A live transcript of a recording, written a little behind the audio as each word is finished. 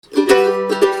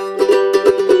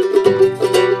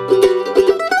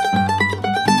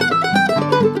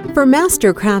For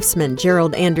master craftsman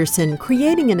Gerald Anderson,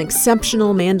 creating an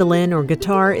exceptional mandolin or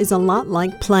guitar is a lot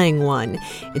like playing one.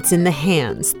 It's in the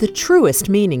hands, the truest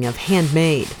meaning of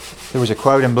handmade. There was a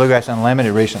quote in Bluegrass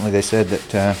Unlimited recently. They said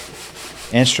that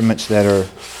instruments that are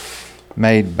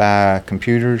made by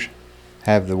computers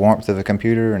have the warmth of a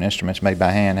computer, and instruments made by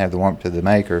hand have the warmth of the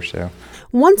maker.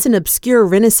 Once an obscure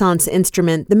Renaissance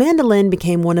instrument, the mandolin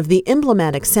became one of the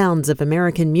emblematic sounds of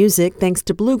American music thanks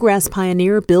to bluegrass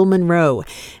pioneer Bill Monroe.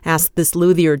 Ask this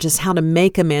luthier just how to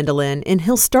make a mandolin, and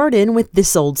he'll start in with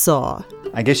this old saw.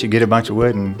 I guess you get a bunch of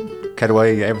wood and cut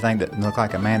away everything that looked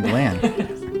like a mandolin.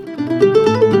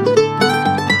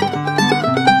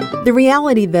 The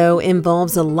reality, though,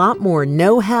 involves a lot more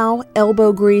know-how,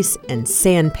 elbow grease, and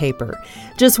sandpaper.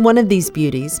 Just one of these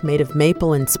beauties, made of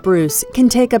maple and spruce, can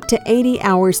take up to 80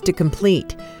 hours to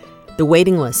complete. The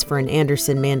waiting list for an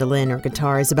Anderson mandolin or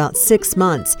guitar is about 6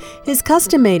 months. His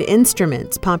custom-made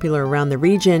instruments, popular around the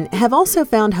region, have also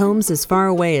found homes as far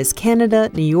away as Canada,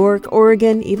 New York,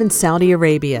 Oregon, even Saudi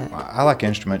Arabia. I like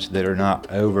instruments that are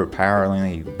not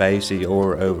overpoweringly bassy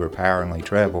or overpoweringly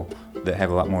treble, that have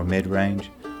a lot more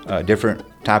mid-range. Different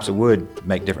types of wood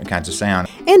make different kinds of sound.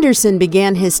 Anderson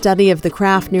began his study of the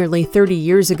craft nearly 30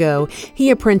 years ago. He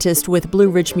apprenticed with Blue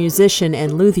Ridge musician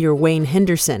and luthier Wayne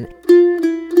Henderson.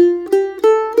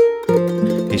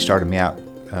 He started me out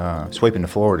sweeping the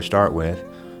floor to start with,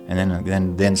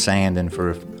 and then sanding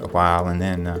for a while, and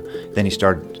then he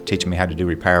started teaching me how to do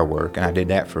repair work, and I did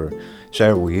that for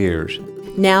several years.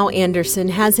 Now Anderson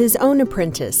has his own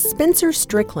apprentice, Spencer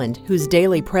Strickland, whose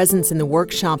daily presence in the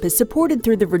workshop is supported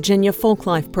through the Virginia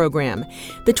Folklife program.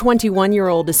 The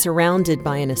 21-year-old is surrounded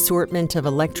by an assortment of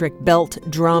electric belt,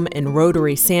 drum, and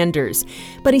rotary sanders,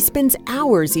 but he spends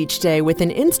hours each day with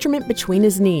an instrument between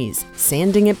his knees,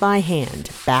 sanding it by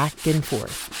hand, back and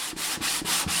forth.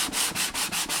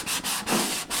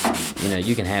 You know,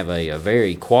 you can have a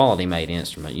very quality-made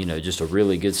instrument, just a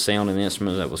really good sounding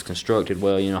instrument that was constructed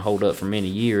well, hold up for many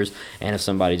years. And if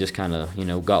somebody just kind of,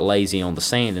 got lazy on the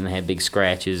sand and had big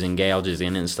scratches and gouges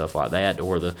in it and stuff like that,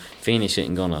 or the finish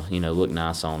isn't going to, look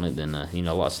nice on it, then,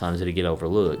 lots of times it'll get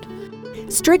overlooked.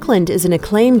 Strickland is an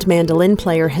acclaimed mandolin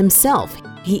player himself.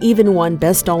 He even won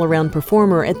Best All-Around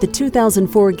Performer at the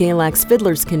 2004 Galax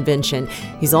Fiddlers Convention.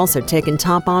 He's also taken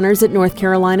top honors at North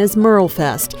Carolina's Merle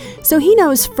Fest. So he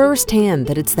knows firsthand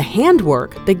that it's the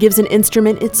handwork that gives an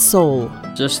instrument its soul.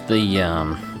 Just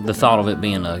the thought of it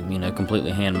being a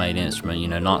completely handmade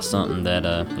instrument, not something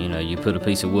that you put a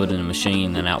piece of wood in a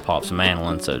machine and out pops a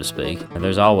mandolin, so to speak.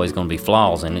 There's always going to be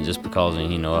flaws in it just because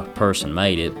a person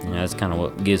made it. That's kind of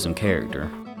what gives them character.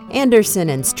 Anderson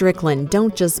and Strickland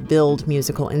don't just build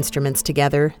musical instruments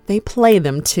together, they play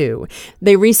them too.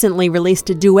 They recently released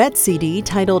a duet CD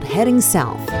titled Heading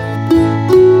South.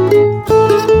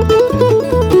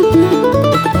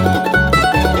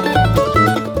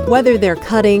 Whether they're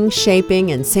cutting,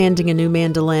 shaping, and sanding a new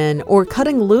mandolin, or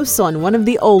cutting loose on one of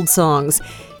the old songs,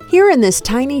 here in this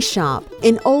tiny shop,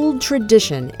 an old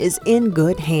tradition is in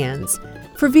good hands.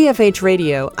 For VFH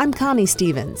Radio, I'm Connie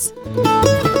Stevens.